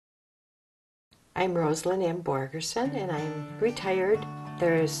I'm Roselyn Borgerson, and I'm retired.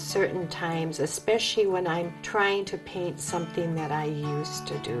 There's certain times, especially when I'm trying to paint something that I used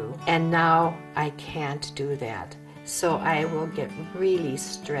to do, and now I can't do that. So I will get really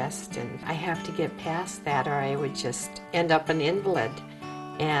stressed, and I have to get past that, or I would just end up an invalid,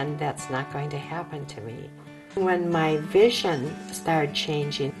 and that's not going to happen to me. When my vision started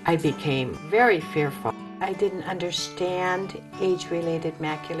changing, I became very fearful. I didn't understand age-related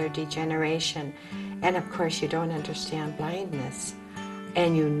macular degeneration, and of course you don't understand blindness,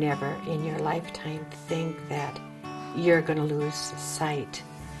 and you never in your lifetime think that you're going to lose sight.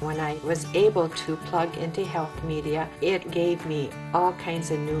 When I was able to plug into health media, it gave me all kinds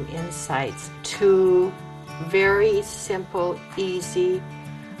of new insights to very simple, easy,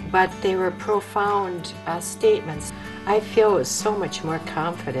 but they were profound statements. I feel so much more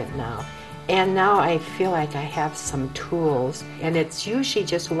confident now. And now I feel like I have some tools, and it's usually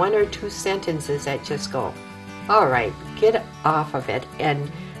just one or two sentences that just go, all right, get off of it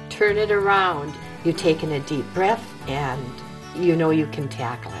and turn it around. You're taking a deep breath, and you know you can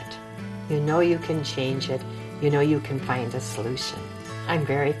tackle it. You know you can change it. You know you can find a solution. I'm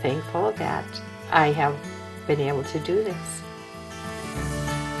very thankful that I have been able to do this.